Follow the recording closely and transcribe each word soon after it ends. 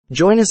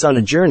Join us on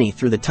a journey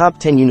through the top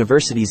 10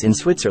 universities in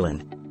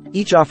Switzerland,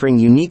 each offering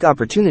unique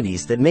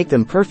opportunities that make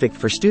them perfect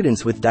for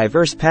students with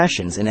diverse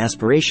passions and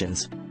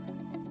aspirations.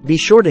 Be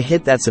sure to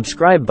hit that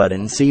subscribe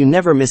button so you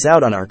never miss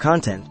out on our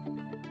content.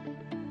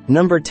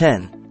 Number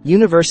 10.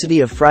 University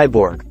of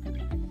Freiburg.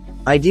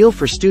 Ideal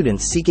for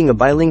students seeking a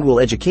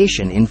bilingual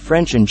education in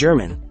French and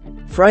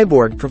German,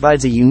 Freiburg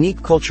provides a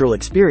unique cultural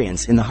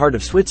experience in the heart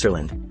of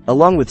Switzerland,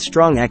 along with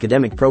strong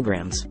academic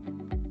programs.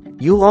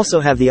 You'll also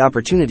have the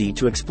opportunity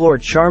to explore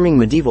charming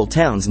medieval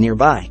towns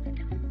nearby.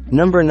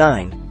 Number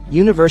 9.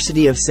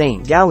 University of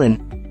St.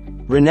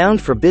 Gallen.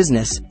 Renowned for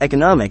business,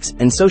 economics,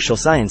 and social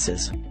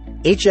sciences,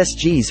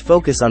 HSG's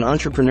focus on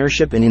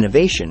entrepreneurship and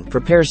innovation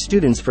prepares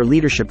students for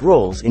leadership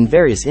roles in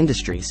various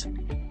industries.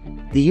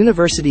 The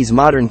university's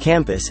modern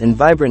campus and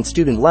vibrant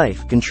student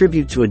life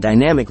contribute to a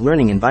dynamic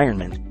learning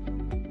environment.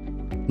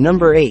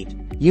 Number 8.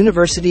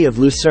 University of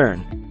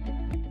Lucerne.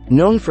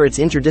 Known for its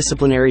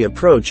interdisciplinary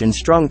approach and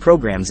strong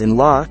programs in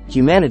law,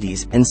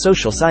 humanities, and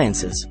social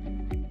sciences,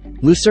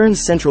 Lucerne's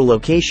central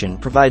location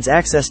provides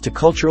access to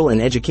cultural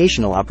and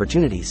educational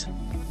opportunities.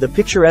 The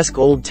picturesque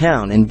old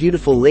town and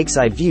beautiful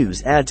lakeside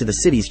views add to the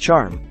city's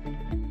charm.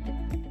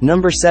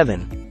 Number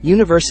 7.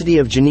 University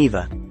of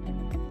Geneva.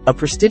 A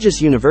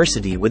prestigious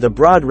university with a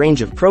broad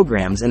range of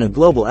programs and a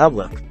global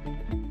outlook,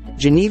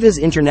 Geneva's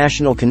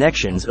international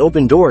connections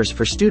open doors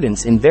for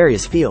students in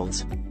various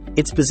fields.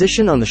 Its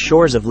position on the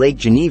shores of Lake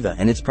Geneva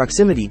and its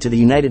proximity to the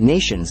United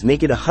Nations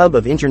make it a hub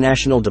of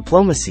international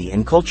diplomacy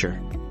and culture.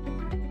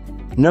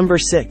 Number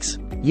 6.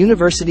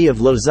 University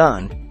of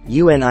Lausanne,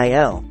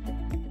 UNIL.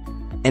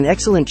 An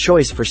excellent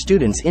choice for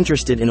students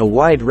interested in a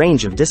wide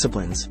range of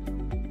disciplines.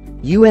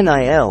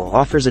 UNIL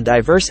offers a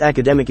diverse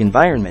academic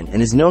environment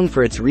and is known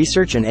for its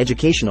research and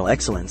educational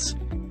excellence.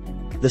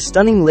 The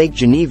stunning Lake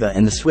Geneva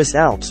and the Swiss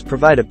Alps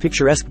provide a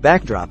picturesque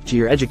backdrop to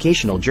your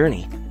educational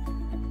journey.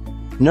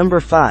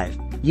 Number 5.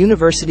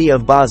 University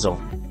of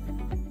Basel.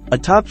 A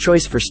top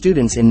choice for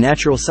students in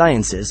natural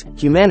sciences,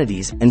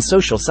 humanities, and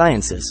social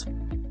sciences.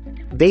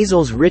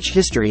 Basel's rich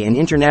history and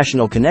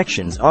international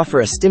connections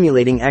offer a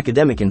stimulating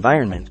academic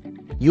environment.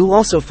 You'll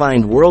also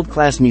find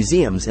world-class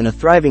museums and a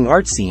thriving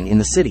art scene in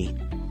the city.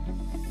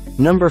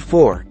 Number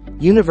 4.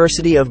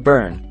 University of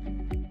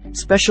Bern.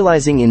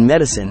 Specializing in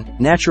medicine,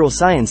 natural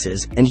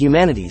sciences, and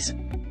humanities,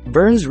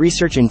 Bern's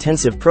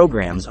research-intensive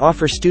programs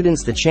offer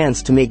students the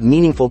chance to make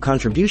meaningful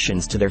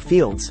contributions to their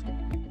fields.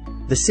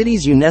 The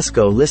city's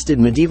UNESCO-listed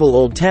medieval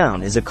old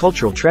town is a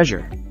cultural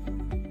treasure.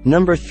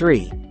 Number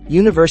 3.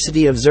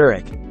 University of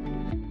Zurich.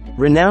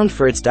 Renowned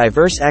for its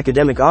diverse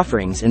academic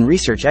offerings and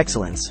research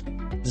excellence,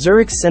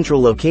 Zurich's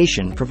central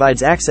location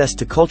provides access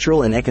to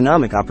cultural and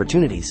economic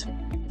opportunities.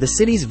 The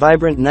city's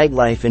vibrant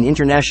nightlife and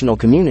international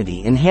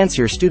community enhance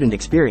your student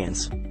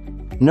experience.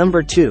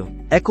 Number 2.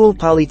 École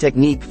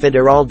Polytechnique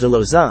Fédérale de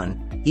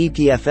Lausanne,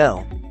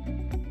 EPFL.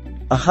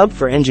 A hub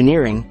for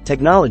engineering,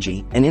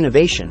 technology, and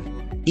innovation,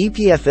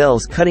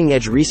 EPFL's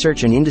cutting-edge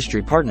research and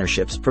industry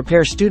partnerships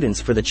prepare students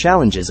for the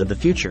challenges of the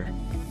future.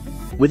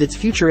 With its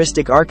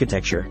futuristic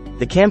architecture,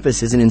 the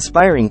campus is an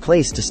inspiring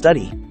place to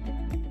study.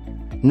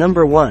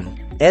 Number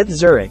 1. ETH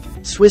Zurich,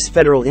 Swiss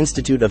Federal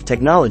Institute of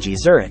Technology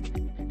Zurich.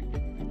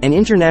 An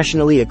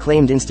internationally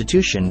acclaimed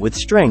institution with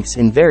strengths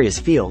in various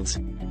fields,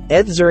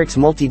 ETH Zurich's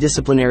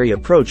multidisciplinary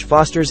approach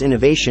fosters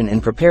innovation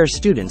and prepares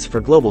students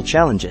for global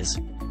challenges.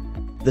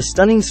 The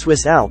stunning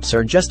Swiss Alps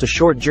are just a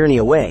short journey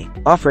away,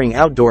 offering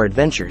outdoor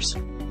adventures.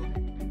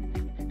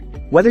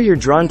 Whether you're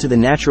drawn to the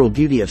natural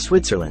beauty of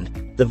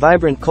Switzerland, the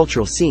vibrant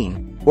cultural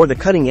scene, or the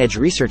cutting-edge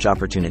research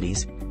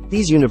opportunities,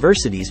 these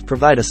universities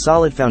provide a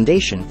solid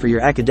foundation for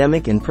your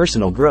academic and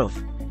personal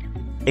growth.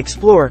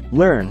 Explore,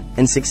 learn,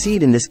 and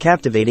succeed in this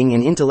captivating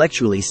and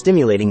intellectually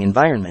stimulating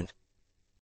environment.